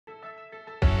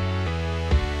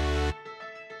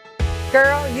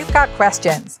Girl, you've got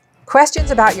questions.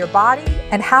 Questions about your body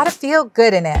and how to feel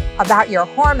good in it, about your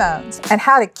hormones and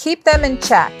how to keep them in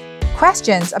check.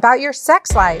 Questions about your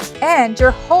sex life and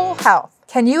your whole health.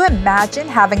 Can you imagine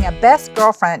having a best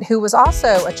girlfriend who was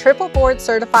also a triple board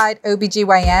certified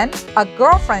OBGYN? A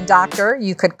girlfriend doctor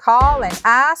you could call and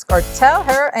ask or tell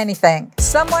her anything.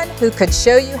 Someone who could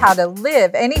show you how to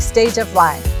live any stage of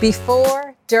life,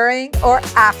 before, during, or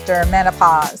after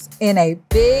menopause, in a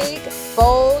big,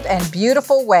 bold, and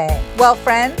beautiful way. Well,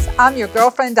 friends, I'm your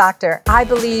girlfriend doctor. I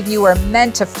believe you are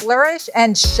meant to flourish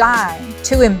and shine,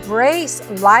 to embrace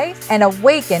life and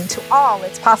awaken to all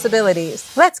its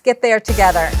possibilities. Let's get there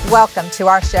together. Welcome to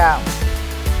our show.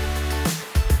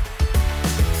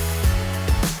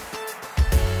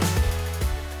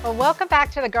 Well, welcome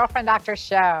back to the Girlfriend Doctor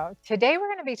Show. Today, we're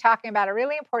going to be talking about a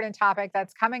really important topic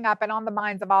that's coming up and on the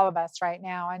minds of all of us right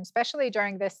now, and especially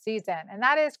during this season, and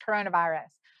that is coronavirus.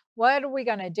 What are we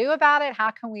going to do about it?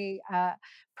 How can we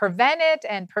prevent it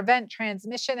and prevent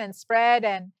transmission and spread?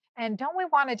 And don't we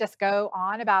want to just go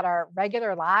on about our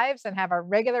regular lives and have our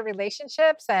regular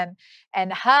relationships and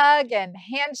hug and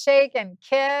handshake and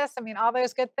kiss? I mean, all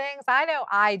those good things. I know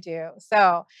I do.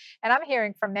 So, and I'm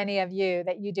hearing from many of you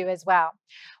that you do as well.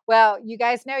 Well, you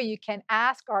guys know you can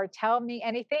ask or tell me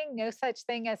anything. No such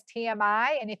thing as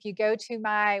TMI. And if you go to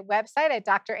my website at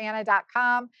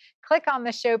dranna.com, click on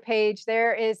the show page,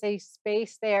 there is a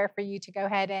space there for you to go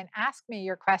ahead and ask me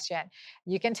your question.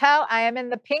 You can tell I am in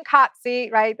the pink hot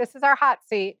seat, right? This is our hot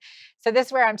seat. So this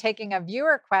is where I'm taking a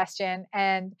viewer question.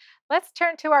 And let's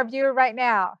turn to our viewer right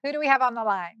now. Who do we have on the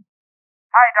line?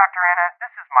 Hi, Dr. Anna.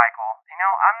 This is Michael.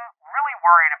 I'm really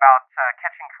worried about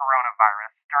catching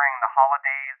coronavirus during the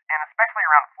holidays and especially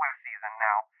around flu season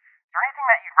now. Is there anything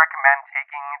that you'd recommend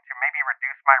taking to maybe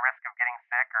reduce my risk of getting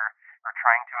sick or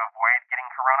trying to avoid getting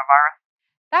coronavirus?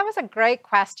 That was a great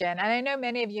question. And I know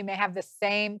many of you may have the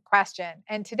same question.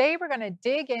 And today we're going to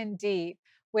dig in deep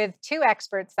with two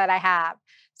experts that I have.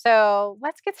 So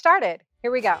let's get started.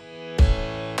 Here we go.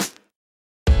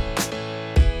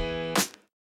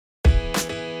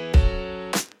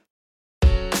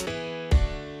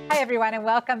 Hi, everyone, and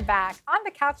welcome back. On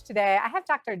the couch today, I have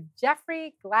Dr.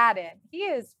 Jeffrey Gladden. He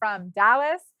is from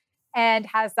Dallas and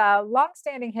has a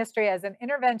longstanding history as an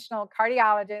interventional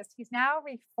cardiologist. He's now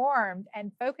reformed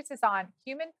and focuses on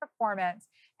human performance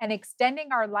and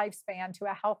extending our lifespan to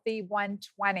a healthy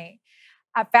 120.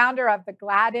 A founder of the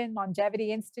Gladden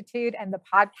Longevity Institute and the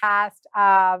podcast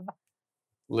of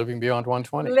Living Beyond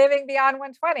 120. Living Beyond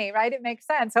 120, right? It makes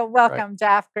sense. So welcome, Right.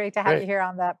 Jeff. Great to have you here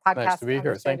on the podcast. Nice to be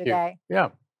here. Thank you. Today. Yeah,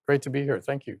 great to be here.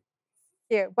 Thank you.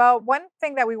 Thank you. Well, one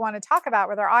thing that we want to talk about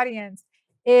with our audience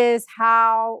is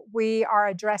how we are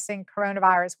addressing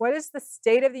coronavirus. What is the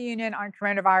state of the union on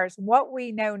coronavirus? What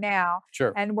we know now.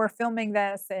 Sure. And we're filming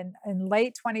this in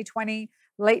late 2020,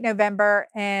 late November.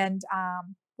 And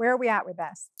where are we at with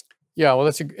this? Yeah, well,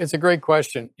 it's a great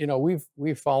question.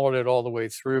 We've followed it all the way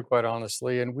through, quite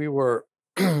honestly, and we're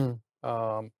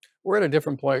at a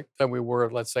different point than we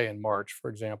were, let's say, in March, for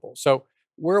example. So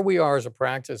where we are as a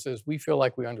practice is we feel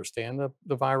like we understand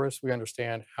the virus, we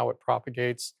understand how it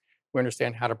propagates, we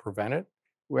understand how to prevent it,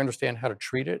 we understand how to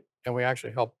treat it, and we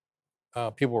actually help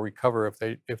people recover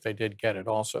if they did get it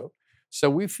also. So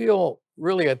we feel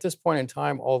really at this point in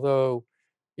time, although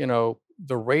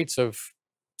the rates of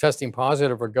testing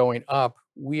positive are going up,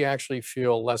 we actually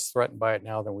feel less threatened by it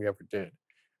now than we ever did.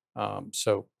 Do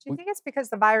you think it's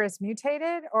because the virus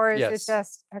mutated, or is Yes. it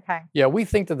just, okay? Yeah, we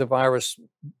think that the virus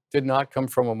did not come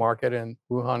from a market in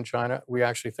Wuhan, China. We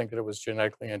actually think that it was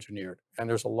genetically engineered. And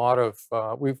there's a lot of,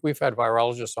 we've had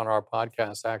virologists on our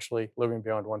podcast, actually, Living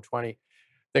Beyond 120,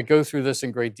 that go through this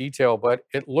in great detail, but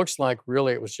it looks like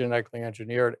really it was genetically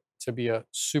engineered to be a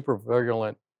super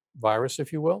virulent virus,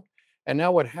 if you will. And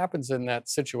now what happens in that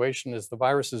situation is the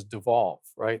viruses devolve,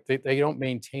 right? They don't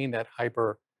maintain that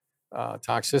hyper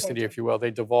toxicity, if you will. They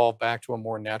devolve back to a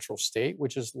more natural state,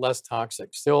 which is less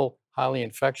toxic, still highly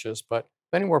infectious, but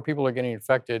many more people are getting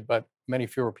infected, but many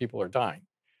fewer people are dying.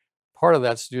 Part of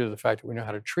that's due to the fact that we know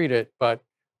how to treat it, but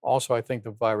also I think the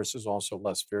virus is also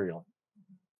less virulent.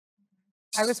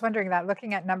 I was wondering that,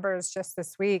 looking at numbers just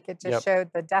this week, it just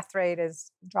showed the death rate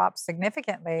has dropped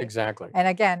significantly. Exactly. And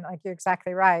again, like you're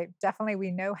exactly right. Definitely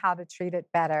we know how to treat it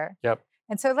better. Yep.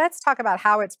 And so let's talk about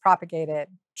how it's propagated.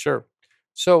 Sure.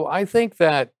 So I think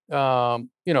that,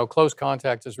 close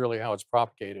contact is really how it's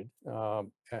propagated.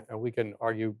 And we can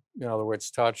argue, whether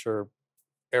it's touch or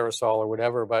aerosol or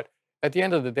whatever, but at the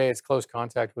end of the day, it's close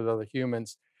contact with other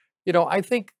humans. I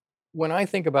think when I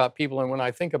think about people and when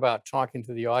I think about talking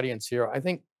to the audience here, I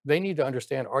think they need to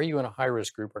understand, are you in a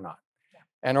high-risk group or not?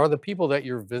 And are the people that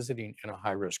you're visiting in a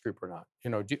high risk group or not?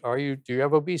 Do you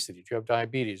have obesity? Do you have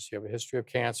diabetes? Do you have a history of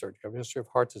cancer? Do you have a history of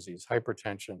heart disease,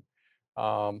 hypertension?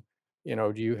 Um,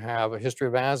 do you have a history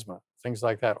of asthma? Things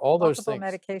like that. All those Multiple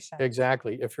things. medications.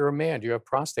 Exactly. If you're a man, do you have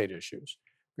prostate issues?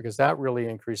 Because that really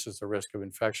increases the risk of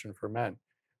infection for men.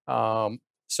 Um,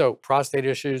 so prostate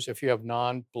issues, if you have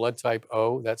non-blood type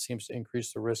O, that seems to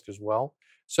increase the risk as well.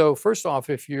 So first off,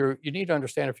 if you need to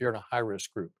understand if you're in a high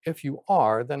risk group. If you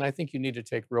are, then I think you need to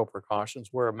take real precautions.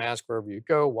 Wear a mask wherever you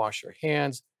go, wash your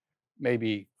hands,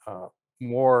 maybe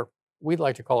more, we'd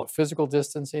like to call it physical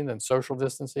distancing than social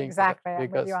distancing. Exactly. I'm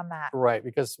with you on that. Right,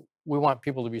 because we want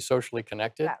people to be socially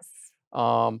connected. Yes.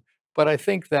 Um, but I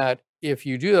think that if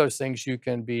you do those things, you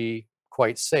can be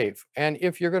quite safe. And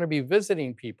if you're going to be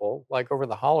visiting people like over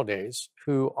the holidays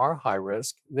who are high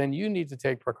risk, then you need to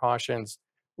take precautions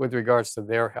with regards to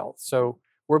their health. So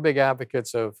we're big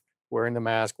advocates of wearing the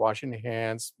mask, washing the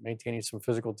hands, maintaining some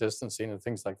physical distancing and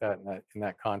things like that in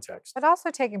that context. But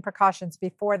also taking precautions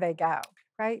before they go,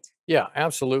 right? Yeah,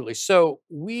 absolutely. So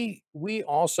we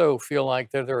also feel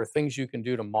like that there are things you can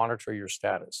do to monitor your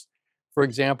status. For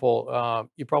example,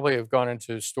 you probably have gone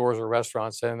into stores or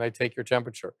restaurants and they take your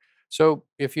temperature. So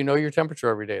if you know your temperature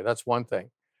every day, that's one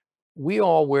thing. We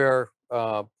all wear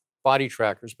body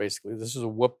trackers, basically. This is a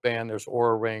Whoop band. There's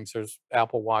Aura rings. There's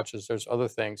Apple watches. There's other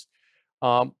things.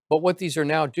 But what these are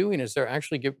now doing is they're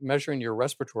actually measuring your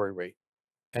respiratory rate.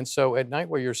 And so at night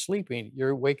while you're sleeping,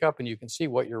 you wake up and you can see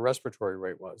what your respiratory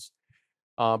rate was.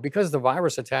 Because the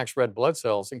virus attacks red blood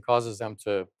cells and causes them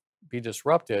to be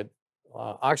disrupted,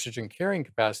 oxygen carrying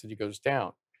capacity goes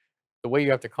down. The way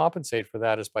you have to compensate for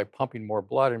that is by pumping more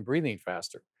blood and breathing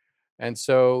faster. And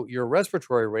so your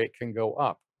respiratory rate can go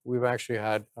up. We've actually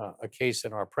had a case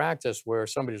in our practice where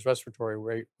somebody's respiratory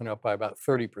rate went up by about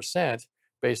 30%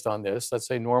 based on this. Let's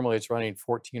say normally it's running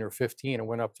 14 or 15 and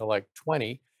went up to like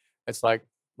 20. It's like,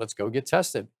 let's go get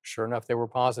tested. Sure enough, they were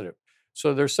positive.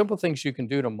 So there's simple things you can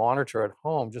do to monitor at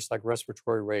home, just like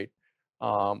respiratory rate.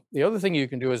 The other thing you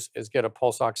can do is get a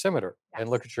pulse oximeter and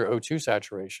look at your O2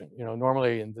 saturation.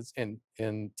 Normally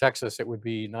in Texas, it would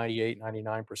be 98,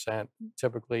 99%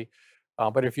 typically.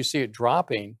 But if you see it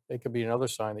dropping, it could be another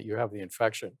sign that you have the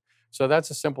infection. So that's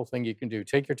a simple thing you can do.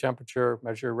 Take your temperature,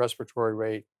 measure your respiratory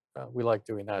rate. We like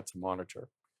doing that to monitor.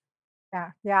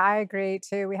 Yeah, yeah, I agree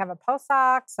too. We have a pulse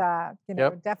ox,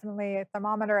 Yep, definitely a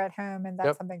thermometer at home, and that's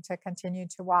yep, something to continue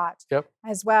to watch yep.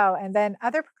 as well. And then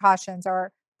other precautions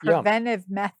or Yeah, preventive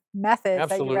methods that you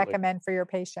absolutely. recommend for your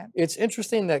patient. It's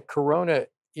interesting that corona,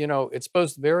 it's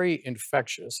both very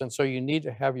infectious, and so you need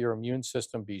to have your immune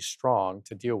system be strong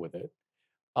to deal with it.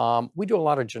 We do a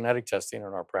lot of genetic testing in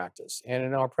our practice. And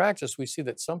in our practice, we see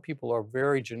that some people are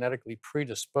very genetically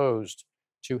predisposed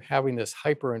to having this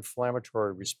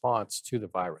hyperinflammatory response to the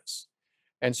virus.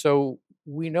 And so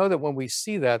we know that when we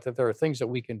see that, that there are things that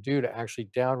we can do to actually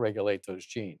downregulate those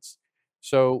genes.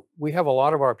 So we have a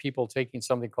lot of our people taking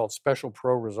something called special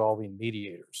pro-resolving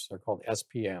mediators. They're called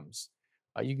SPMs.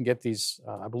 You can get these,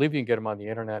 I believe you can get them on the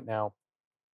internet now.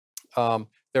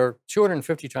 They're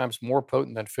 250 times more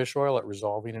potent than fish oil at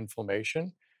resolving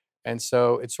inflammation. And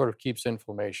so it sort of keeps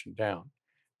inflammation down.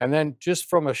 And then just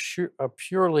from a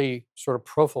purely sort of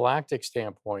prophylactic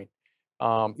standpoint,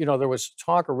 there was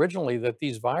talk originally that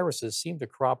these viruses seem to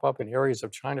crop up in areas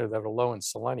of China that are low in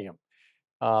selenium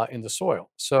in the soil.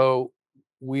 So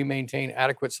we maintain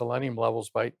adequate selenium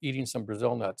levels by eating some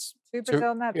Brazil nuts. Two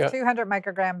Brazil nuts, Yeah, 200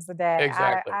 micrograms a day.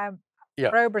 exactly. I'm Yeah.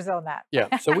 pro Brazil nut.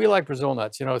 Yeah, so we like Brazil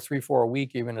nuts, 3, 4 a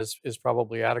week even is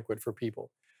probably adequate for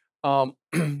people. And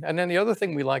then the other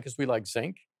thing we like is we like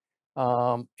zinc.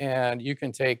 And you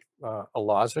can take a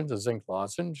lozenge, a zinc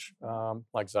lozenge,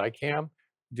 like Zicam,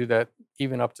 do that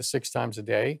even up to 6 times a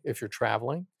day if you're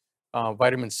traveling.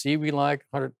 Vitamin C we like,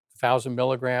 100,000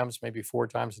 milligrams, maybe 4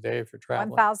 times a day if you're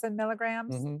traveling. 1,000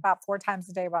 milligrams, Mhm. about 4 times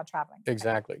a day while traveling. Okay.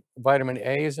 Exactly. Vitamin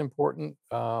A is important,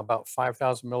 about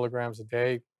 5,000 milligrams a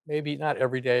day, maybe not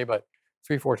every day, but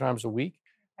 3, 4 times a week.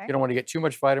 Okay. You don't want to get too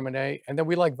much vitamin A. And then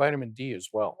we like vitamin D as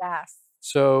well. Yes.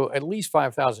 So at least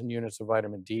 5,000 units of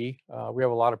vitamin D. We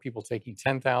have a lot of people taking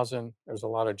 10,000. There's a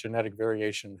lot of genetic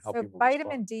variation in how So people respond.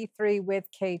 vitamin D3 with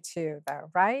K2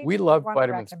 though, right? We You love want to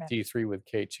vitamin recommend. D3 with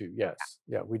K2. Yes.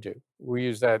 Yeah, we do. We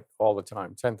use that all the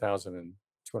time,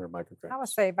 10,200 micrograms. I would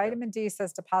say Yeah, vitamin D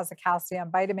says deposit calcium,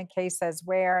 vitamin K says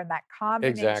wear, and that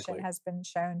combination exactly. has been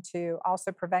shown to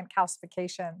also prevent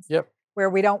calcifications Yep. where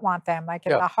we don't want them, like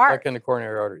in Yeah, the like heart. in the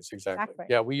coronary arteries, exactly. Exactly.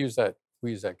 Yeah, we use that. We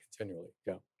use that continually.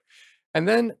 Yeah. And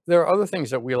then there are other things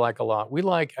that we like a lot. We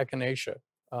like echinacea,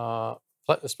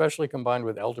 especially combined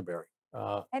with elderberry.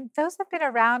 And those have been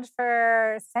around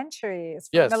for centuries,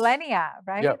 for Yes. millennia,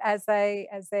 right? Yep. As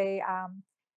a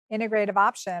integrative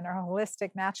option or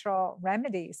holistic natural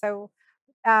remedy. So,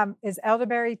 is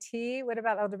elderberry tea? What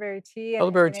about elderberry tea and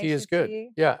Elderberry tea is echinacea good. tea?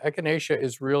 Yeah, echinacea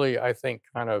is really, I think,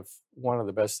 kind of one of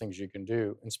the best things you can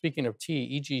do. And speaking of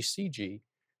tea, EGCG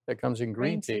that comes in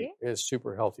green Green tea tea? is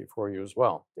super healthy for you as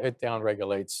well. It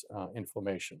downregulates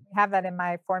inflammation. I have that in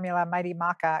my formula, Mighty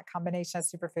Maca combination of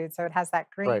superfoods. So it has that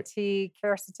green Right. tea,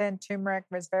 quercetin, turmeric,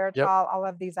 resveratrol, Yep. all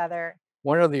of these other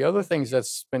One of the other things. things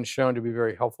that's been shown to be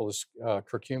very helpful is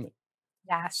curcumin.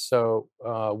 Yes. So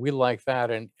we like that,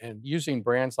 and using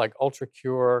brands like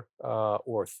UltraCure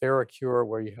or TheraCure,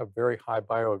 where you have very high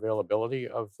bioavailability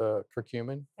of the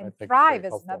curcumin, I And think is Thrive very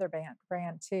is helpful. another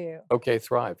brand too. Okay,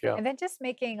 Thrive, yeah. And then just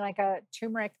making like a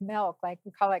turmeric milk, like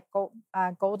we call it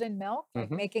golden milk, like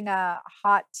Hmm. making a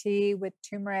hot tea with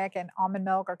turmeric and almond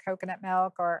milk or coconut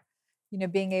milk, or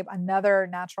being able another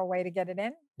natural way to get it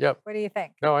in. Yep. What do you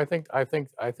think? No, I think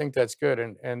that's good,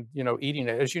 and eating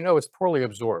it, as you know, it's poorly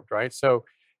absorbed, right? So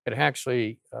it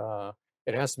actually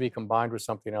it has to be combined with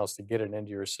something else to get it into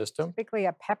your system. Typically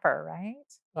a pepper,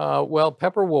 right? Well,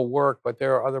 pepper will work, but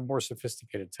there are other more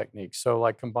sophisticated techniques. So,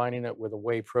 like combining it with a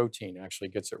whey protein actually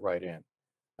gets it right in.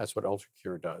 That's what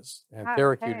UltraCure does, and Ah,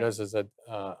 TheraQ okay. does is a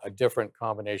different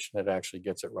combination that actually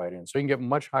gets it right in. So you can get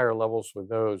much higher levels with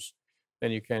those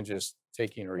than you can just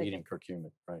taking or eating Taking.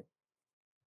 curcumin, right?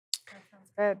 That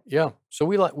sounds good. Yeah. So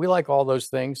we like all those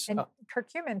things. And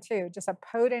curcumin too, just a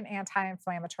potent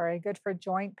anti-inflammatory, good for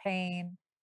joint pain,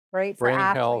 great for Brain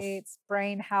health. athletes,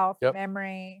 brain health, Yep.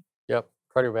 memory. Yep.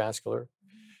 Cardiovascular.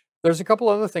 Mhm. There's a couple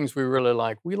other things we really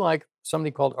like. We like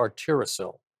something called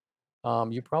arterosil.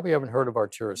 You probably haven't heard of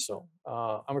arterosil.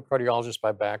 Mm. I'm a cardiologist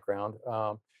by background.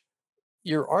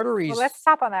 Your Well, let's arteries,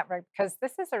 stop on that right because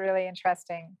this is a really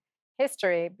interesting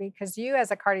history because you as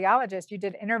a cardiologist, you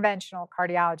did interventional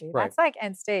cardiology. right? That's like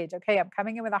end stage. Okay, I'm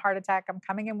coming in with a heart attack, I'm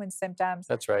coming in with symptoms.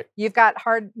 That's right. You've got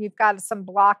some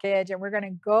blockage and we're going to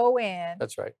go in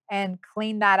That's right. and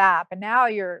clean that up. And now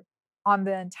you're on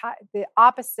the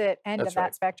opposite end of That's right.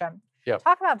 that spectrum. Yep.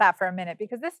 Talk about that for a minute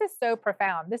because this is so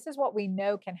profound. This is what we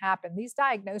know can happen. These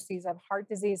diagnoses of heart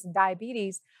disease and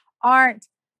diabetes aren't,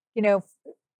 you know,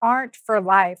 aren't for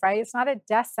life, right? It's not a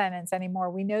death sentence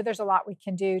anymore. We know there's a lot we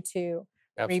can do to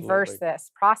reverse Absolutely.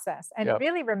 this process and Yep.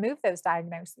 really remove those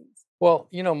diagnoses. Well,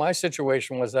 my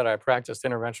situation was that I practiced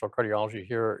interventional cardiology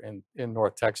here in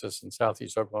North Texas and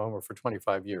Southeast Oklahoma for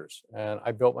 25 years. And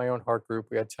I built my own heart group.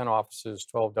 We had 10 offices,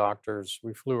 12 doctors.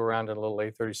 We flew around in a little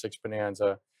A36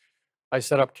 Bonanza. I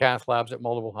set up cath labs at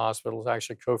multiple hospitals. I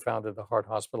actually co-founded the Heart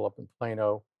Hospital up in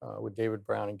Plano with David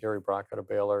Brown and Gary Brock out of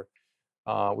Baylor,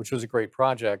 which was a great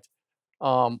project.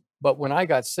 But when I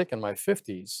got sick in my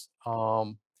 50s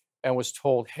and was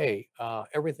told, hey,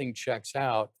 everything checks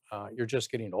out, you're just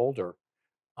getting older,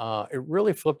 it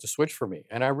really flipped a switch for me.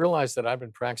 And I realized that I've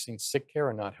been practicing sick care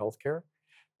and not healthcare,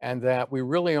 and that we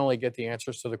really only get the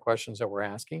answers to the questions that we're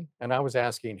asking. And I was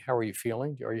asking, how are you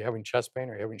feeling? Are you having chest pain?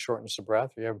 Are you having shortness of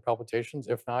breath? Are you having palpitations?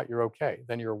 If not, you're okay.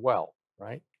 Then you're well,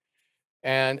 right?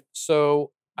 And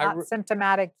so Not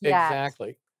symptomatic yet.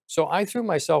 exactly. So I threw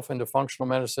myself into functional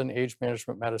medicine, age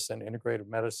management medicine, integrative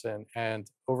medicine, and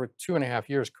over 2.5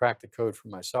 years cracked the code for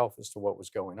myself as to what was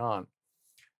going on.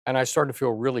 And I started to feel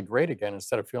really great again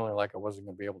instead of feeling like I wasn't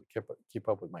going to be able to keep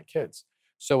up with my kids.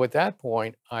 So at that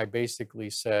point, I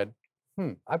basically said,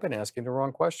 I've been asking the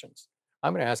wrong questions.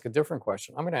 I'm going to ask a different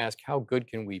question. I'm going to ask, how good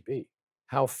can we be?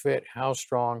 How fit, how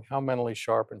strong, how mentally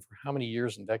sharp, and for how many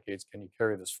years and decades can you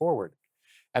carry this forward?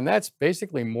 And that's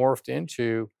basically morphed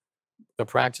into the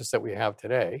practice that we have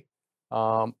today.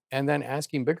 And then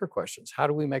asking bigger questions. How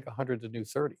do we make 100 the new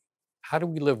 30? How do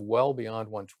we live well beyond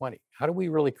 120? How do we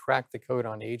really crack the code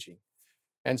on aging?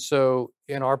 And so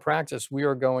in our practice, we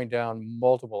are going down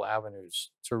multiple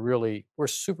avenues to really, we're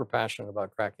super passionate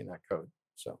about cracking that code.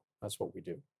 So that's what we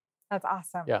do. That's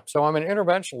awesome. Yeah. So I'm an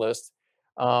interventionalist,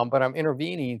 but I'm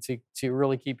intervening to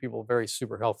really keep people very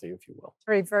super healthy, if you will.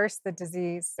 To reverse the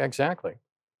disease. Exactly.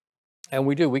 And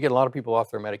we do. We get a lot of people off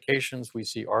their medications. We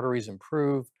see arteries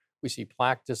improve. We see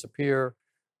plaque disappear.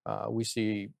 We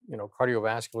see,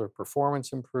 cardiovascular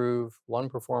performance improve, lung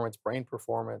performance, brain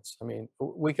performance. I mean,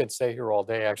 we could stay here all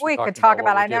day actually We could talking talk about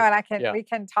about, what I we know, do. and Yeah. we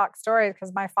can talk stories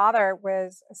because my father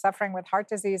was suffering with heart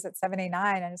disease at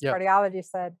 79 and his Yeah. cardiologist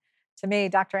said to me,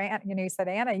 Dr. Ann, he said,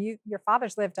 Anna, your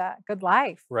father's lived a good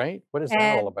life. Right? What is that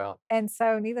all And about? and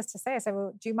so needless to say, I said,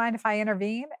 well, do you mind if I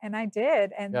intervene? And I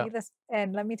did. And Yeah.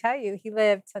 let me tell you, he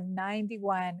lived to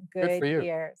 91 Good for good you.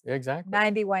 years. Exactly.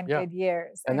 91 Yeah. good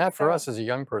years. And that for so us is a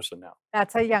young person now.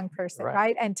 that's a young person, Right.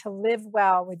 right? And to live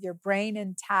well with your brain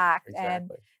intact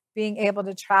and Exactly. being able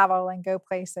to travel and go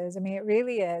places. I mean, it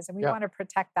really is. And we Yeah, want to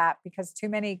protect that because too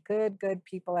many good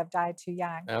people have died too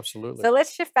young. absolutely. So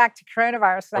let's shift back to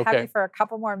coronavirus. So I have you Okay. for a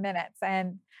couple more minutes.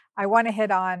 And I want to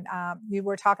hit on, you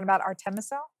were talking about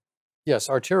artemisinin, Yes,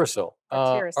 arterisol.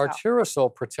 arteriosol.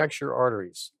 Arterisol protects your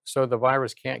arteries, so the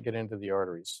virus can't get into the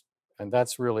arteries, and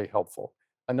that's really helpful.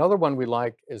 Another one we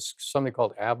like is something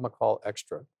called Abmacol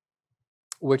Extra,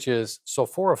 which is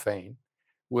sulforaphane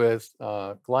with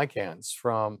glycans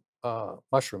from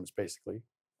mushrooms, basically.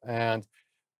 And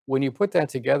when you put that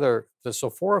together, the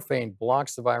sulforaphane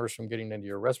blocks the virus from getting into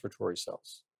your respiratory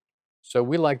cells. So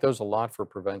we like those a lot for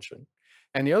prevention.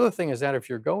 And the other thing is that if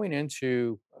you're going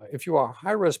into, if you are a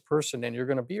high risk person and you're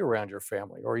going to be around your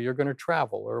family or you're going to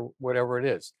travel or whatever it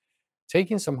is,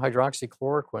 taking some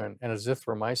hydroxychloroquine and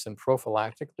azithromycin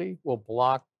prophylactically will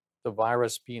block the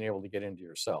virus being able to get into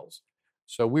your cells.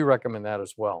 So we recommend that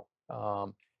as well.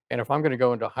 And if I'm going to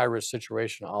go into a high risk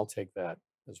situation, I'll take that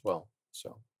as well.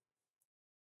 So.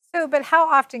 So, but how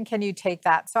often can you take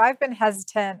that? So I've been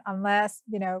hesitant unless,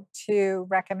 to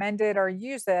recommend it or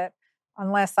use it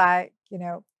unless I,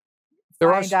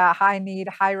 There are find a high need,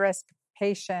 high risk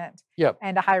patient Yep.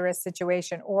 and a high risk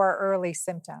situation or early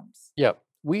symptoms. Yep.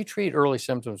 We treat early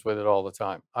symptoms with it all the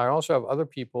time. I also have other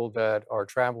people that are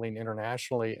traveling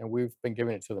internationally, and we've been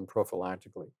giving it to them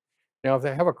prophylactically. Now, if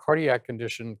they have a cardiac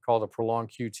condition called a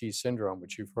prolonged QT syndrome,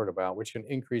 which you've heard about, which can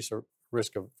increase a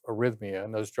risk of arrhythmia,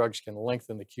 and those drugs can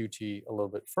lengthen the QT a little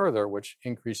bit further, which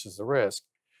increases the risk,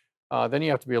 then you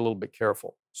have to be a little bit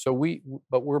careful.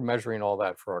 But we're measuring all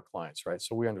that for our clients, right?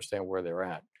 So we understand where they're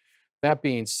at. That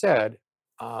being said,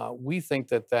 we think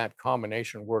that that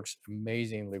combination works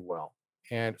amazingly well.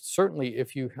 And certainly,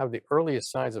 if you have the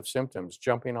earliest signs of symptoms,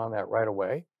 jumping on that right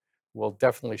away will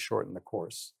definitely shorten the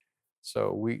course.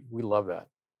 So we love that.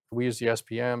 We use the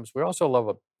SPMs. We also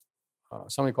love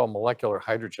something called molecular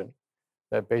hydrogen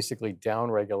that basically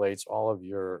downregulates all of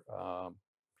your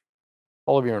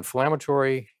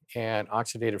inflammatory and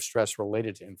oxidative stress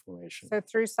related to inflammation. So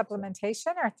through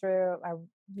supplementation or through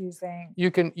using? You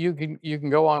can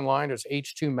go online. It's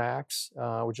H2 Max,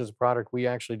 which is a product we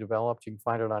actually developed. You can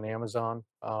find it on Amazon.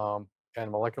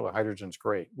 And molecular hydrogen is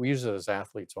great. We use it as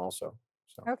athletes also.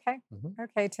 So. Okay. Mhm.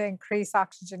 Okay. To increase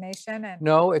oxygenation and.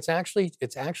 No, it's actually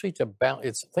to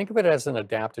balance. Think of it as an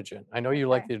adaptogen. I know you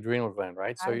like Okay. the adrenal gland,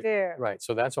 right? I do. Right.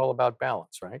 So that's all about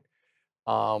balance, right?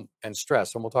 And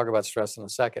stress. And we'll talk about stress in a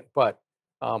second. But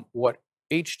what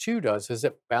H2 does is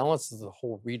it balances the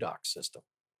whole redox system.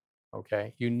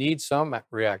 Okay. You need some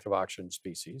reactive oxygen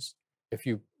species. If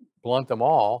you blunt them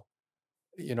all,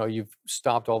 you've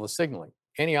stopped all the signaling.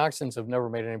 Antioxidants have never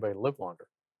made anybody live longer,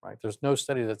 right? There's no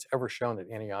study that's ever shown that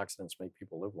antioxidants make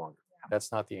people live longer. Yeah.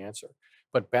 That's not the answer.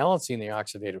 But balancing the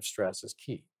oxidative stress is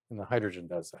key, and the hydrogen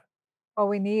does that. Well,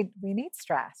 we need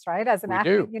stress, right? As an We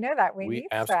athlete, do. you know that we need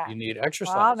stress. You need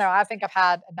exercise. Well, no, I think I've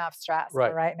had enough stress for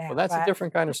Right. right now. Well, that's a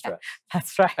different kind of stress.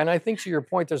 That's right. And I think to your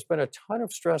point, there's been a ton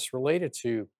of stress related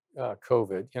to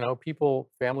COVID.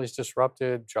 Families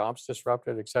disrupted, jobs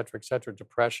disrupted, et cetera,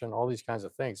 depression, all these kinds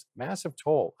of things. Massive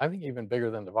toll, I think even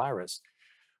bigger than the virus.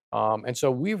 And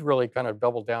so we've really kind of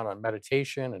doubled down on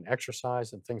meditation and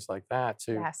exercise and things like that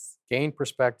to Yes. gain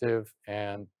perspective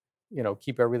and,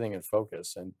 keep everything in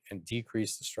focus and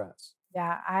decrease the stress.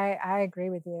 Yeah, I agree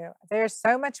with you. There's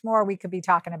so much more we could be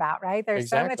talking about, right? There's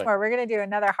so much Exactly. more. We're going to do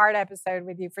another hard episode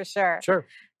with you for sure. Sure.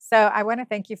 So I want to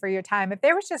thank you for your time. If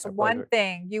there was just My one pleasure.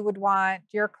 thing you would want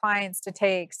your clients to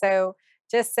take, so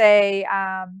just say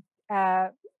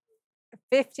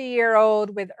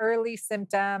 50-year-old with early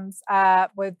symptoms,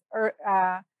 let's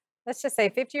just say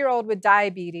 50-year-old with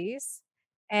diabetes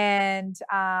and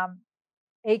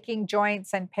aching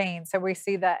joints and pain. So we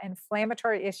see the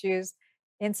inflammatory issues,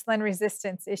 insulin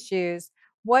resistance issues.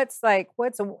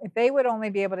 If they would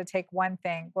only be able to take one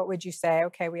thing, what would you say?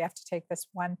 Okay, we have to take this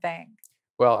one thing.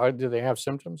 Well, do they have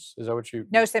symptoms? Is that what you?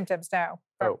 No symptoms, no.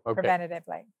 Oh, okay.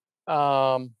 Preventatively.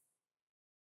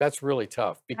 That's really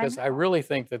tough because I know. really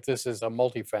think that this is a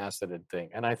multifaceted thing,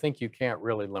 and I think you can't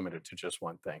really limit it to just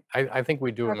one thing. I think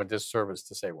we do them a disservice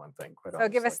to say one thing. Quite So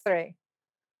give us honestly. 3.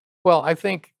 Well, I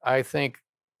think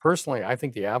personally, I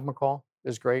think the Avmacol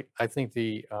is great. I think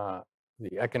the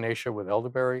echinacea with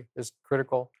elderberry is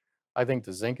critical. I think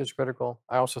the zinc is critical.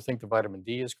 I also think the vitamin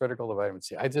D is critical. The vitamin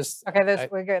C. Okay,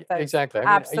 we're good. Exactly. I mean,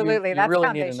 Absolutely. you That's really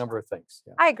need a foundational. number of things.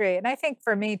 Yeah. I agree. And I think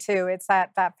for me too, it's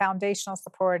that foundational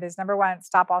support is number one,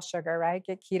 stop all sugar, right?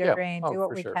 Get keto Yeah. green, Oh, do what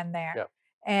for we sure. can there. Yeah.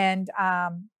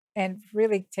 And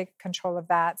really take control of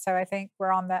that. So I think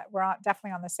we're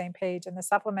definitely on the same page. And the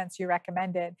supplements you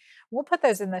recommended, we'll put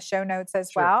those in the show notes as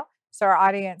Sure. well. So our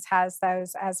audience has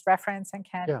those as reference and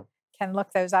can Yeah. can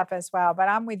look those up as well. But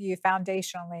I'm with you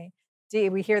foundationally. D,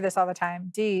 we hear this all the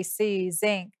time: D, C,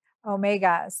 zinc,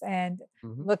 omegas, and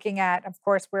Mhm. looking at, of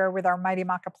course, we're with our Mighty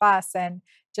Maca Plus, and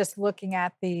just looking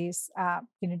at these,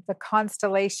 the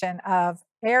constellation of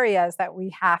areas that we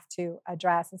have to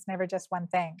address. It's never just one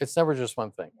thing. It's never just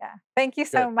one thing. Yeah. Thank you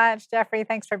Good. so much, Jeffrey.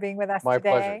 Thanks for being with us My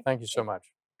pleasure. today. Thank you so It's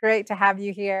much. great to have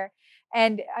you here.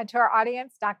 And to our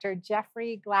audience, Dr.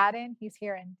 Jeffrey Gladden, he's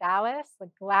here in Dallas, the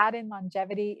Gladden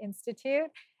Longevity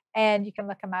Institute. And you can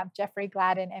look him up, Jeffrey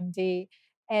Gladden, MD.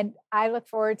 And I look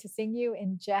forward to seeing you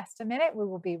in just a minute. We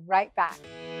will be right back.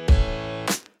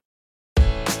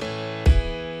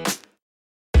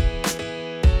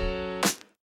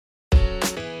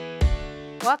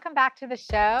 Welcome back to the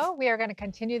show. We are going to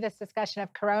continue this discussion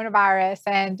of coronavirus.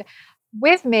 And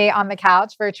with me on the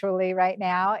couch virtually right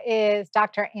now is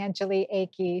Dr. Angeli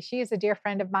Akey. She is a dear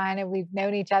friend of mine, and we've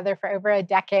known each other for over a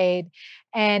decade.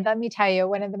 And let me tell you,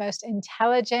 one of the most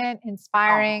intelligent,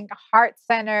 inspiring,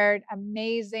 heart-centered,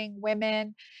 amazing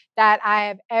women that I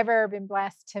have ever been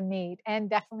blessed to meet, and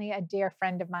definitely a dear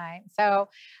friend of mine. So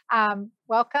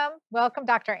welcome,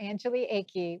 Dr. Angeli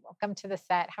Akey. Welcome to the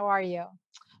set. How are you?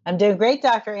 I'm doing great,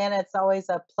 Dr. Anna. It's always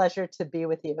a pleasure to be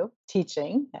with you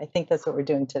teaching. I think that's what we're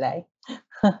doing today.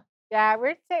 Yeah,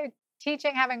 we're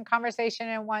teaching, having conversation,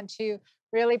 and want to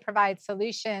really provide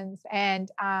solutions and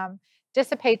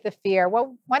dissipate the fear.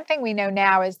 Well, one thing we know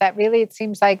now is that really it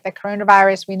seems like the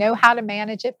coronavirus, we know how to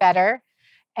manage it better,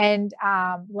 and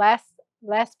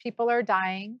less people are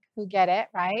dying who get it,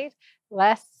 right?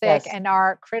 Less sick, Yes. and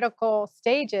our critical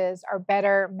stages are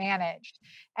better managed.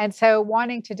 And so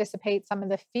wanting to dissipate some of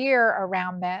the fear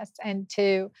around this, and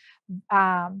to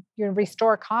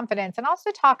restore confidence, and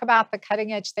also talk about the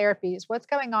cutting edge therapies, what's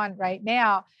going on right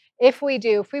now. If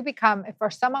or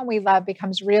someone we love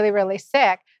becomes really, really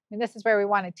sick, and this is where we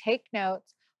want to take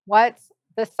notes. What's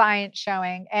the science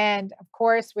showing? And of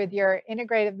course, with your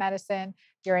integrative medicine,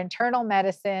 your internal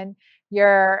medicine,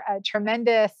 your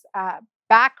tremendous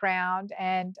background,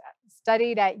 and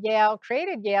studied at Yale,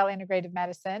 created Yale Integrative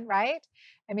Medicine, right?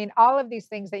 I mean, all of these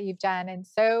things that you've done, and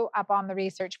so up on the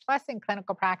research, plus in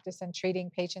clinical practice and treating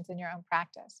patients in your own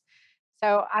practice.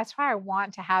 So that's why I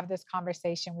want to have this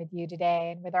conversation with you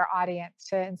today and with our audience,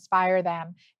 to inspire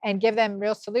them and give them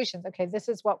real solutions. Okay, this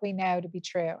is what we know to be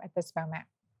true at this moment.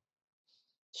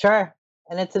 Sure.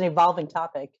 And it's an evolving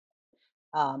topic.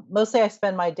 Mostly I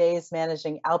spend my days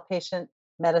managing outpatient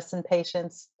medicine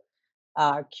patients.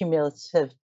 Our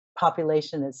cumulative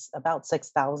population is about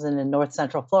 6,000 in North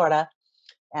Central Florida.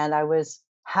 And I was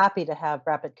happy to have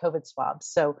rapid COVID swabs.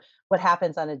 So what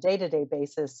happens on a day-to-day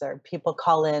basis are people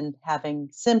call in having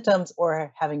symptoms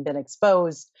or having been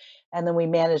exposed, and then we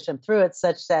manage them through it,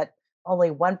 such that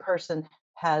only one person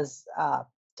has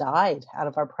died out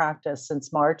of our practice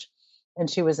since March. And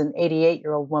she was an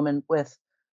 88-year-old woman with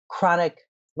chronic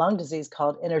lung disease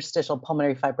called interstitial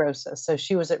pulmonary fibrosis. So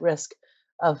she was at risk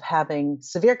of having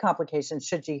severe complications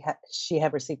should she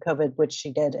have received COVID, which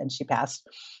she did, and she passed.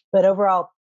 But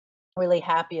overall, really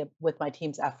happy with my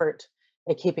team's effort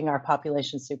at keeping our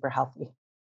population super healthy.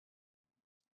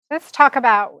 Let's talk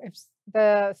about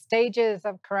the stages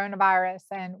of coronavirus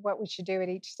and what we should do at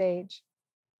each stage.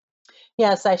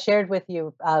 Yes, I shared with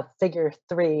you figure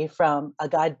 3 from a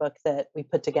guidebook that we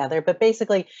put together. But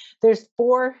basically, there's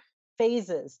 4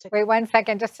 phases to. Wait 1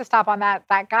 second, just to stop on that.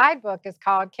 That guidebook is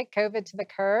called Kick COVID to the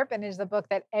Curb, and is a book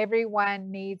that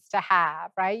everyone needs to have,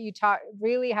 right? You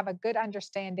really have a good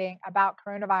understanding about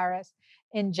coronavirus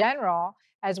in general,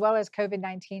 as well as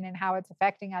COVID-19 and how it's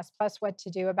affecting us, plus what to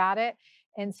do about it.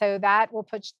 And so that will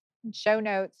put show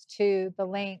notes to the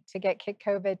link to get Kick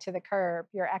COVID to the Curb,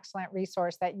 your excellent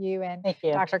resource that you and Thank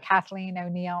you. Dr. Kathleen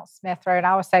O'Neill Smith wrote.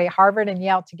 I always say Harvard and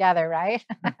Yale together, right?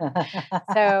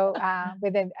 So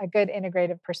with a good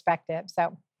integrative perspective.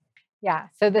 So yeah,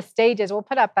 so the stages, we'll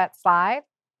put up that slide.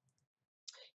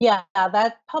 Yeah,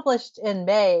 that published in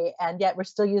May, and yet we're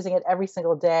still using it every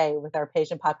single day with our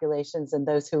patient populations and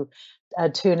those who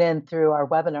tune in through our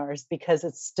webinars, because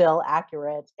it's still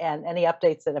accurate, and any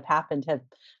updates that have happened have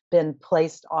been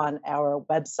placed on our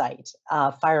website,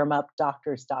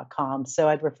 fireemupdoctors.com. So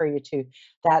I'd refer you to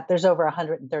that. There's over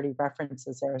 130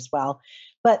 references there as well.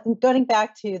 But going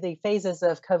back to the phases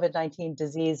of COVID-19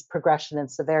 disease progression and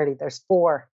severity, there's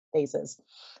 4 phases.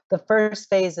 The first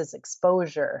phase is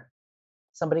exposure.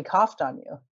 Somebody coughed on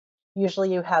you.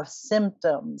 Usually you have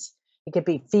symptoms. It could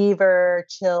be fever,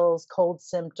 chills, cold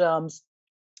symptoms,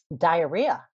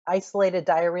 diarrhea. Isolated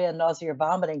diarrhea, nausea, or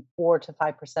vomiting 4 to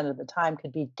 5% of the time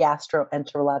could be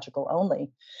gastroenterological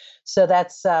only. So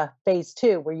that's phase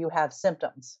 2, where you have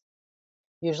symptoms.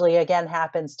 Usually, again,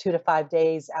 happens 2 to 5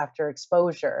 days after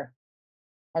exposure.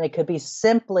 And it could be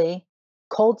simply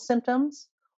cold symptoms,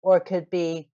 or it could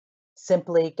be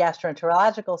simply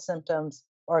gastroenterological symptoms,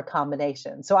 or a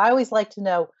combination. So I always like to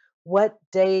know what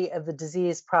day of the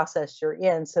disease process you're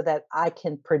in so that I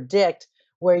can predict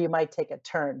where you might take a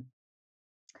turn.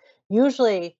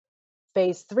 Usually,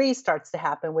 phase 3 starts to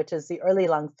happen, which is the early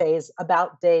lung phase,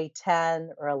 about day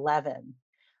 10 or 11.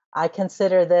 I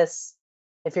consider this,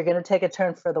 if you're going to take a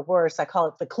turn for the worse, I call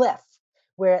it the cliff,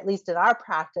 where at least in our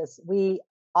practice, we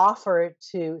offer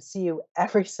to see you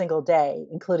every single day,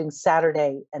 including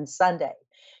Saturday and Sunday,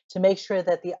 to make sure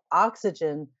that the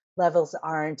oxygen levels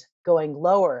aren't going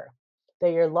lower,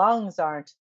 that your lungs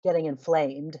aren't getting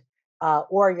inflamed,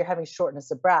 or you're having shortness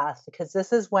of breath, because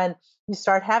this is when you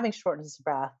start having shortness of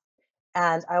breath.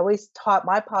 And I always taught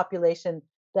my population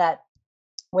that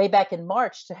way back in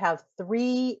March to have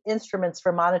 3 instruments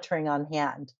for monitoring on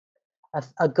hand: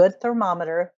 a good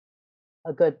thermometer,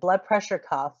 a good blood pressure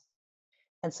cuff,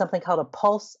 and something called a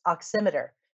pulse oximeter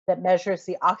that measures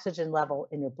the oxygen level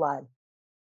in your blood.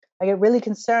 I get really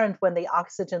concerned when the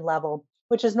oxygen level,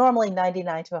 which is normally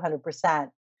 99 to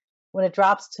 100%, when it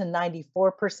drops to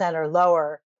 94% or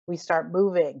lower, we start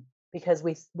moving, because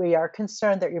we are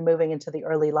concerned that you're moving into the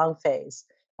early lung phase.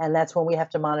 And that's when we have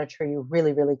to monitor you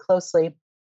really, really closely.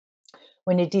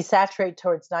 When you desaturate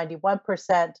towards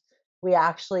 91%, we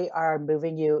actually are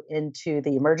moving you into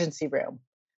the emergency room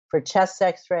for chest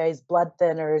x-rays, blood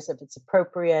thinners, if it's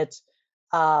appropriate,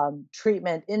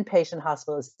 treatment, inpatient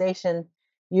hospitalization.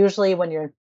 Usually when you're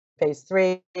in phase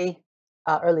 3,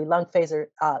 early lung phase, or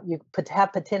you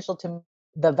have potential to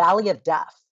the valley of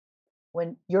death.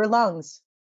 When your lungs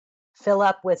fill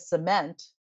up with cement,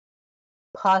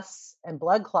 pus, and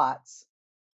blood clots,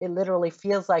 it literally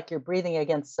feels like you're breathing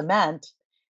against cement,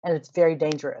 and it's very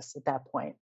dangerous at that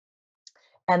point.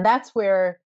 And that's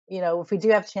where, if we do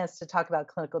have a chance to talk about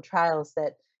clinical trials,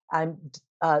 that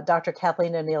Dr.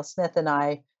 Kathleen O'Neill Smith and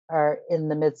I are in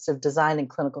the midst of designing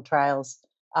clinical trials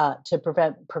to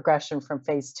prevent progression from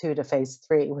phase 2 to phase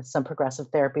 3 with some progressive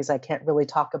therapies I can't really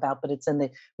talk about, but it's in the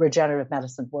regenerative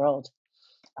medicine world.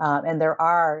 And there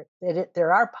are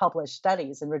published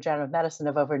studies in regenerative medicine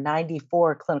of over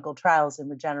 94 clinical trials in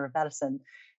regenerative medicine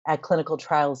at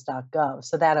clinicaltrials.gov.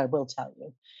 So that I will tell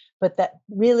you. But that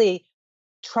really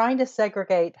trying to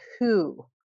segregate who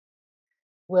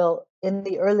will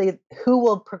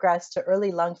progress to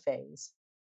early lung phase,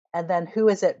 and then who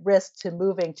is at risk to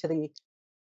moving to the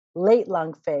late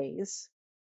lung phase,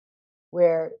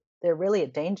 where they're really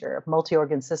at danger of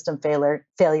multi-organ system failure,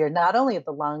 not only of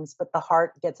the lungs, but the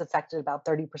heart gets affected about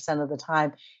 30% of the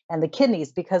time, and the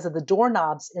kidneys, because of the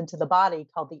doorknobs into the body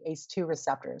called the ACE2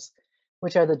 receptors,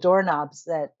 which are the doorknobs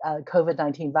that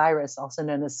COVID-19 virus, also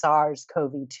known as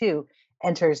SARS-CoV-2,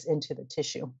 enters into the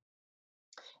tissue.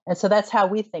 And so that's how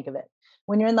we think of it.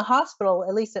 When you're in the hospital,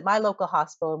 at least at my local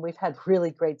hospital, and we've had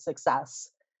really great success,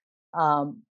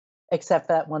 except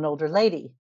for that one older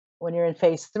lady. When you're in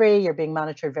phase 3, you're being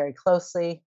monitored very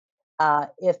closely.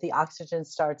 If the oxygen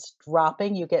starts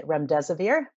dropping, you get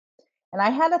remdesivir. And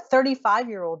I had a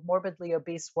 35-year-old morbidly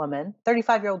obese woman,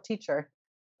 35-year-old teacher.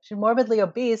 She's morbidly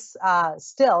obese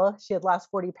still. She had lost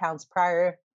 40 pounds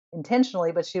prior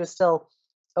intentionally, but she was still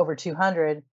over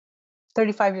 200.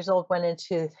 35 years old, went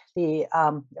into the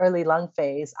early lung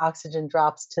phase. Oxygen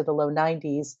drops to the low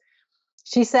 90s.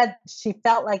 She said she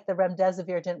felt like the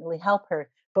remdesivir didn't really help her,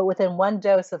 but within 1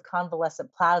 dose of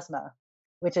convalescent plasma,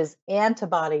 which is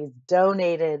antibodies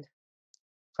donated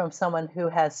from someone who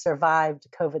has survived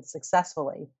COVID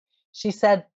successfully, she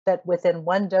said that within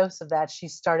 1 dose of that, she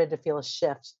started to feel a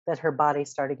shift, that her body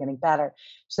started getting better.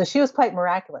 So she was quite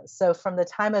miraculous. So from the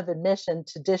time of admission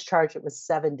to discharge, it was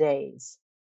 7 days.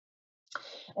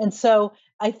 And so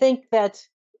I think that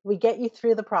we get you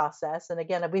through the process. And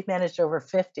again, we've managed over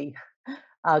 50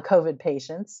 COVID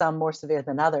patients, some more severe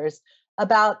than others,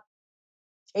 about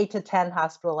 8 to 10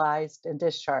 hospitalized and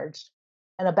discharged.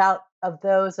 And about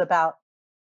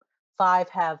 5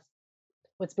 have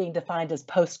what's being defined as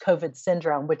post-COVID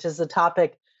syndrome, which is a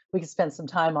topic we could spend some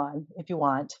time on if you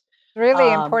want.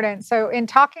 Really important. So in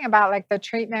talking about like the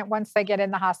treatment once they get in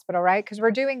the hospital, right? Because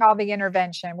we're doing all the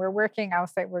intervention. We're working, I'll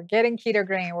say we're getting keto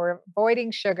green, we're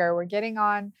avoiding sugar, we're getting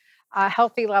on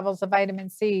healthy levels of vitamin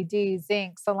C, D,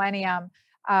 zinc, selenium,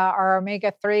 our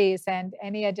omega-3s, and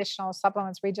any additional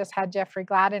supplements. We just had Jeffrey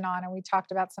Gladden on, and we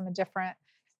talked about some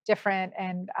different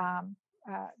and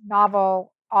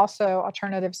novel, also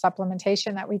alternative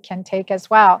supplementation that we can take as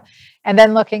well. And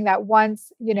then looking at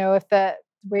once, if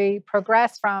we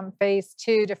progress from phase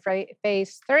 2 to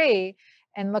phase 3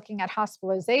 and looking at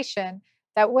hospitalization,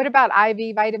 that what about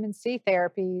IV vitamin C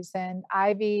therapies and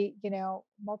IV,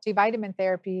 multivitamin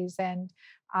therapies, and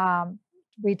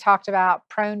we talked about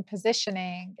prone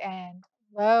positioning and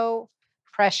low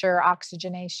pressure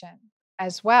oxygenation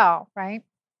as well, right?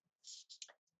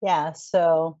 Yeah.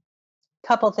 So, a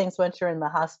couple things once you're in the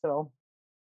hospital.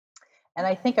 And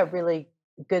I think a really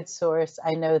good source,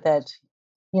 I know that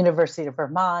University of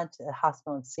Vermont, a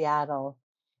hospital in Seattle,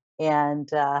 and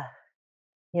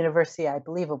University, I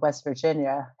believe, of West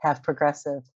Virginia have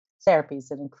progressive therapies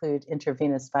that include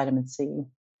intravenous vitamin C.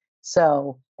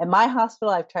 So at my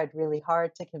hospital, I've tried really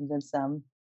hard to convince them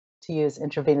to use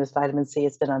intravenous vitamin C.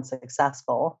 It's been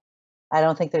unsuccessful. I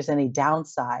don't think there's any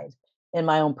downside. In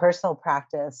my own personal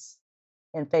practice,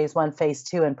 in phase one, phase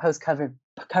two, and post-COVID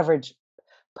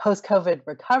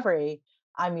recovery,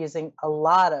 I'm using a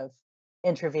lot of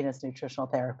intravenous nutritional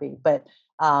therapy. But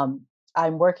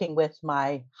I'm working with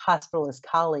my hospitalist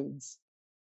colleagues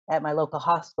at my local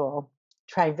hospital,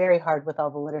 trying very hard with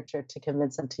all the literature to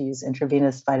convince them to use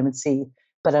intravenous vitamin C,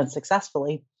 but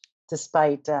unsuccessfully,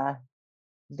 despite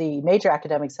the major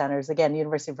academic centers, again,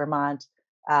 University of Vermont,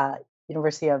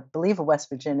 University of, I believe, of West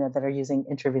Virginia, that are using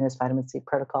intravenous vitamin C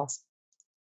protocols.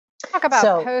 Talk about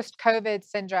So, post-COVID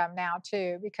syndrome now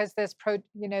too, because it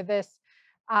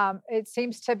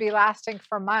seems to be lasting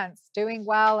for months, doing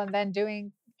well and then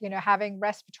having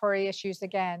respiratory issues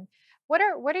again. What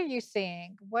are you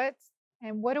seeing? What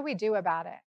do we do about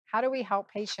it? How do we help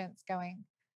patients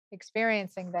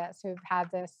experiencing this who've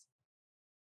had this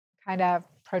kind of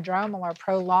prodromal or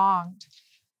prolonged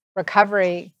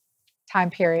recovery time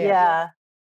period? yeah.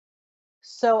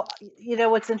 So,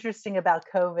 what's interesting about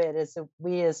COVID is that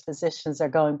we as physicians are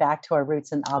going back to our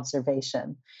roots in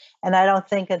observation. And I don't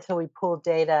think until we pool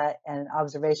data and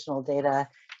observational data,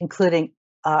 including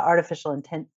artificial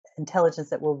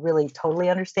intelligence, that we'll really totally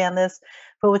understand this.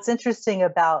 But what's interesting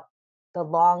about the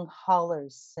long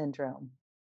haulers syndrome,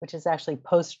 which is actually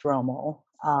post-stromal,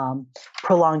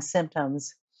 prolonged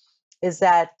symptoms, is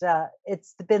that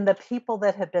it's been the people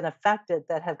that have been affected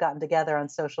that have gotten together on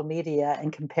social media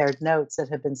and compared notes that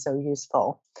have been so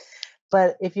useful.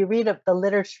 But if you read the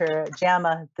literature,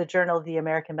 JAMA, the Journal of the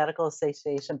American Medical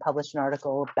Association, published an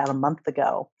article about a month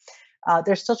ago.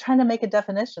 They're still trying to make a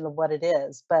definition of what it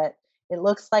is, but it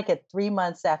looks like at 3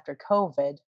 months after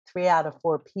COVID, 3 out of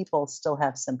 4 people still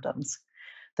have symptoms.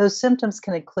 Those symptoms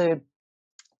can include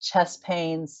chest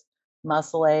pains,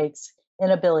 muscle aches,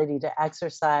 inability to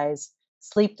exercise,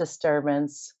 sleep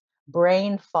disturbance,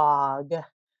 brain fog,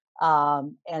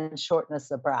 and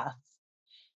shortness of breath.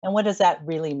 And what does that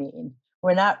really mean?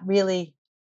 We're not really,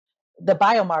 the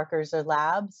biomarkers or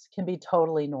labs can be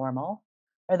totally normal,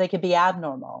 or they could be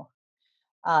abnormal.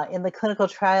 In the clinical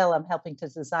trial I'm helping to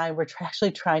design, we're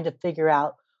actually trying to figure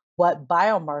out what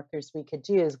biomarkers we could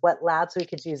use, what labs we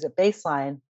could use at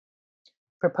baseline,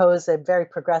 propose a very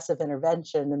progressive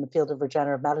intervention in the field of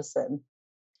regenerative medicine,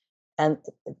 and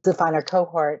define our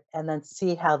cohort, and then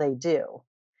see how they do.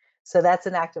 So that's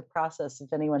an active process.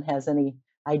 If anyone has any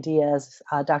ideas,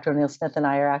 Dr. O'Neill Smith and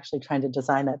I are actually trying to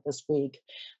design that this week.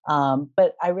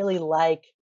 But I really like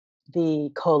the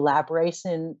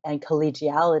collaboration and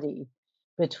collegiality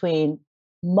between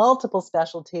multiple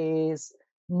specialties,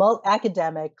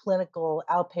 academic, clinical,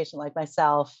 outpatient like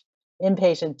myself,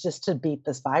 inpatient, just to beat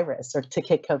this virus or to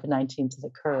kick COVID-19 to the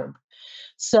curb.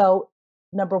 So,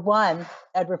 number one,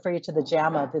 I'd refer you to the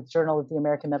JAMA, the Journal of the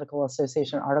American Medical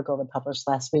Association article that published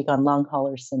last week on long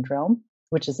hauler syndrome,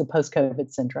 which is a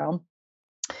post-COVID syndrome.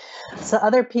 So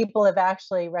other people have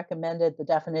actually recommended the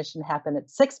definition happen at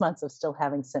 6 months of still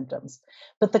having symptoms.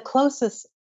 But the closest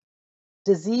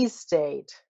disease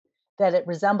state that it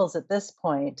resembles at this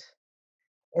point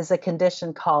is a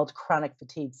condition called chronic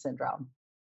fatigue syndrome.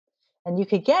 And you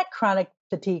could get chronic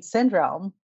fatigue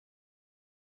syndrome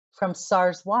from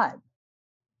SARS-1,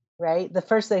 right? The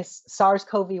first thing,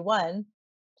 SARS-CoV-1,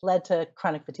 led to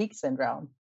chronic fatigue syndrome.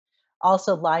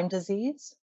 Also Lyme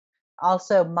disease,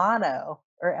 also mono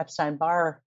or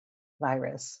Epstein-Barr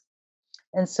virus.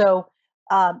 And so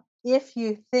if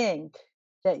you think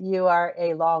that you are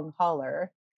a long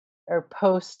hauler or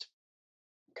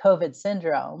post-COVID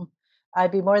syndrome,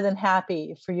 I'd be more than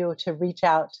happy for you to reach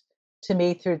out to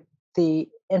me through the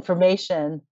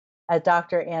information at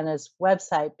Dr. Anna's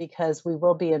website, because we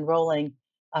will be enrolling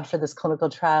for this clinical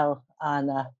trial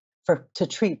to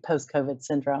treat post-COVID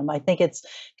syndrome. I think it's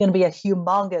going to be a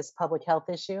humongous public health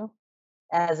issue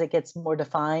as it gets more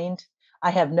defined.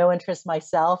 I have no interest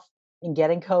myself in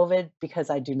getting COVID because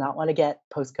I do not want to get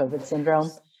post-COVID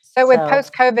syndrome. So with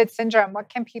post-COVID syndrome, what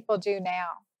can people do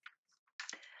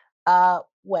now?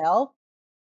 Well,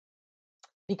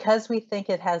 because we think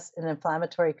it has an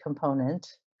inflammatory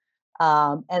component,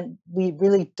 and we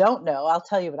really don't know, I'll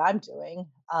tell you what I'm doing.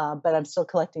 but I'm still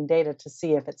collecting data to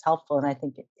see if it's helpful. And I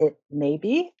think it may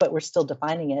be, but we're still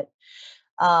defining it.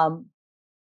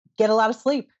 Get a lot of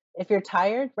sleep. If you're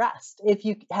tired, rest. If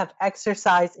you have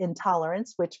exercise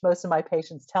intolerance, which most of my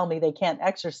patients tell me they can't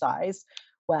exercise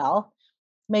well,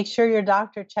 make sure your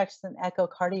doctor checks an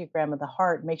echocardiogram of the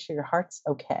heart, make sure your heart's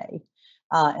okay,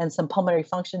 and some pulmonary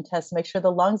function tests, make sure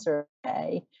the lungs are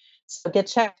okay. So get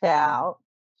checked out.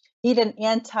 Eat an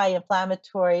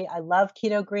anti-inflammatory. I love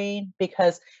keto green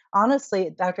because honestly,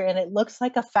 Dr. Ann, it looks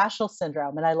like a fascial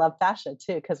syndrome. And I love fascia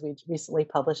too, because we recently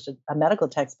published a medical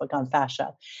textbook on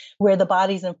fascia, where the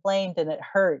body's inflamed and it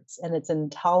hurts and it's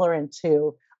intolerant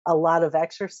to a lot of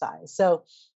exercise. So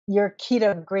your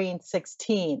keto green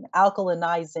 16,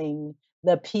 alkalinizing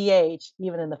the pH,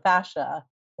 even in the fascia,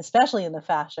 especially in the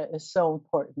fascia, is so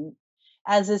important,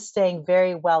 as is staying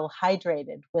very well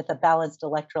hydrated with a balanced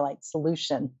electrolyte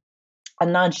solution, a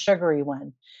non-sugary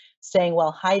one, staying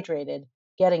well hydrated,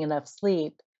 getting enough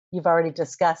sleep. You've already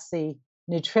discussed the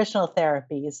nutritional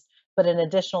therapies, but an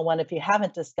additional one, if you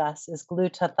haven't discussed, is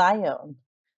glutathione,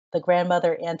 the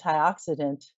grandmother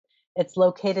antioxidant. It's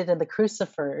located in the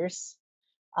crucifers,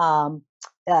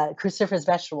 cruciferous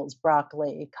vegetables,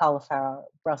 broccoli, cauliflower,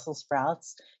 Brussels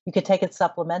sprouts. You could take it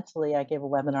supplementally. We gave a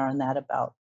webinar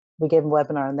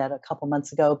on that a couple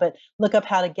months ago, but look up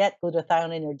how to get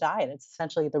glutathione in your diet. It's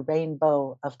essentially the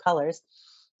rainbow of colors.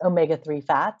 Omega-3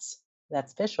 fats,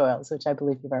 that's fish oils, which I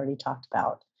believe you've already talked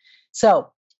about.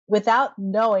 So without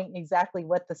knowing exactly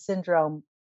what the syndrome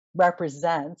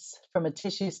represents from a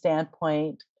tissue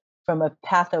standpoint, from a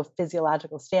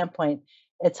pathophysiological standpoint,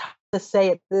 it's hard to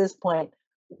say at this point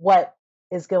what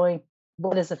is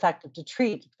effective to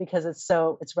treat because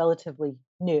it's relatively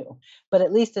new. But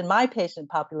at least in my patient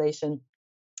population,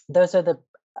 those are the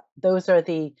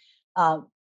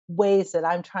ways that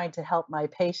I'm trying to help my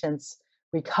patients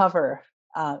recover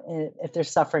if they're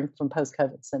suffering from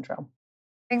post-COVID syndrome.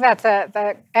 I think that's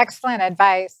the excellent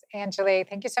advice, Angeli.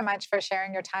 Thank you so much for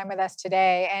sharing your time with us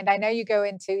today. And I know you go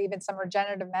into even some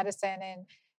regenerative medicine and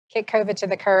kick COVID to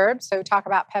the curb. So talk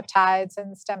about peptides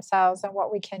and stem cells and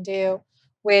what we can do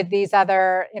with these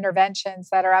other interventions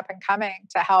that are up and coming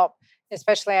to help,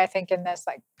 especially I think in this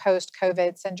like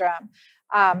post-COVID syndrome.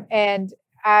 And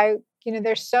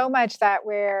there's so much that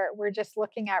we're just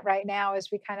looking at right now as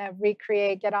we kind of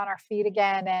recreate, get on our feet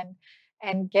again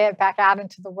and get back out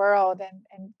into the world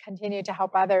and continue to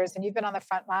help others. And you've been on the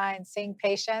front line seeing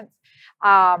patients,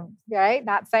 right?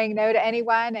 Not saying no to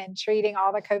anyone and treating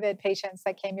all the COVID patients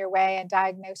that came your way and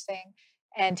diagnosing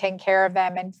and taking care of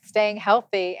them and staying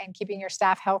healthy and keeping your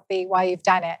staff healthy while you've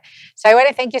done it. So I want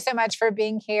to thank you so much for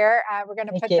being here. We're going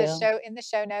to put the show in the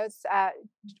show notes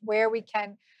where we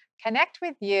can connect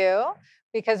with you,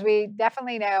 because we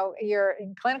definitely know you're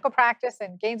in clinical practice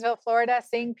in Gainesville, Florida,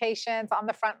 seeing patients on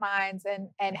the front lines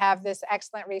and have this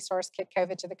excellent resource, Kick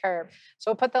COVID to the Curb. So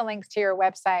we'll put the links to your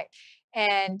website.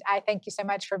 And I thank you so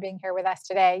much for being here with us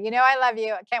today. You know, I love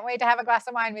you. I can't wait to have a glass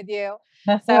of wine with you.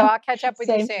 So I'll catch up with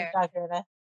you soon. Dr. Anna.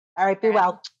 All right, be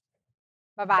well.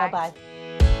 Bye-bye. Bye-bye.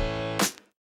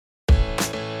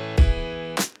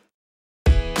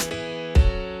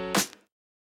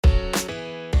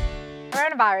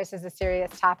 Coronavirus is a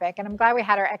serious topic, and I'm glad we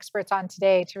had our experts on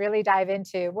today to really dive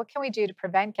into what can we do to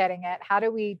prevent getting it? How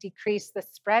do we decrease the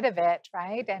spread of it,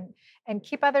 right? And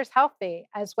keep others healthy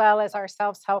as well as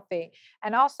ourselves healthy.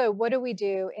 And also, what do we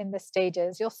do in the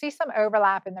stages? You'll see some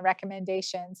overlap in the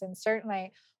recommendations, and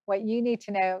certainly what you need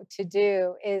to know to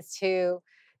do is to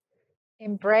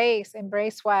embrace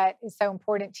what is so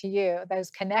important to you, those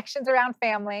connections around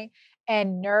family,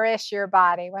 and nourish your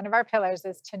body. One of our pillars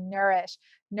is to nourish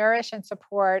and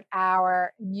support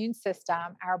our immune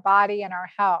system, our body, and our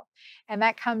health. And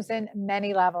that comes in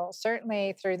many levels,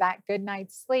 certainly through that good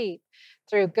night's sleep,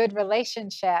 through good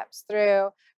relationships, through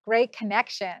great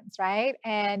connections, right?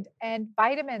 And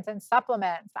vitamins and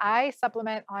supplements. I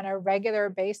supplement on a regular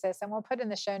basis, and we'll put in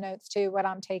the show notes too what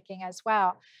I'm taking as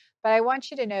well. But I want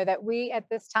you to know that we, at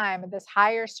this time, at this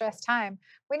higher stress time,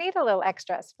 we need a little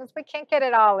extra because we can't get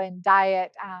it all in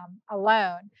diet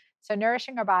alone. So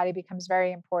nourishing our body becomes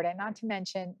very important, not to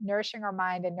mention nourishing our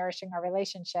mind and nourishing our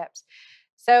relationships.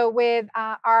 So with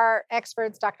our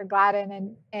experts, Dr.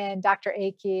 Gladden and Dr.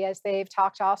 Akey, as they've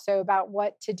talked also about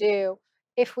what to do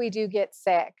if we do get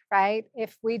sick, right?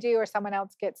 If we do or someone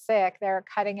else gets sick, there are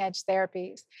cutting edge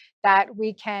therapies that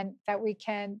we can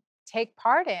take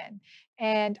part in,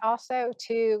 and also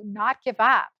to not give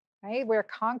up, right? We're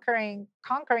conquering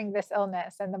this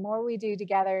illness, and the more we do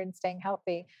together and staying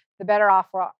healthy, the better off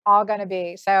we're all going to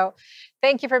be. So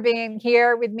thank you for being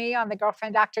here with me on the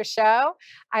Girlfriend Doctor Show.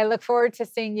 I look forward to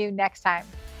seeing you next time.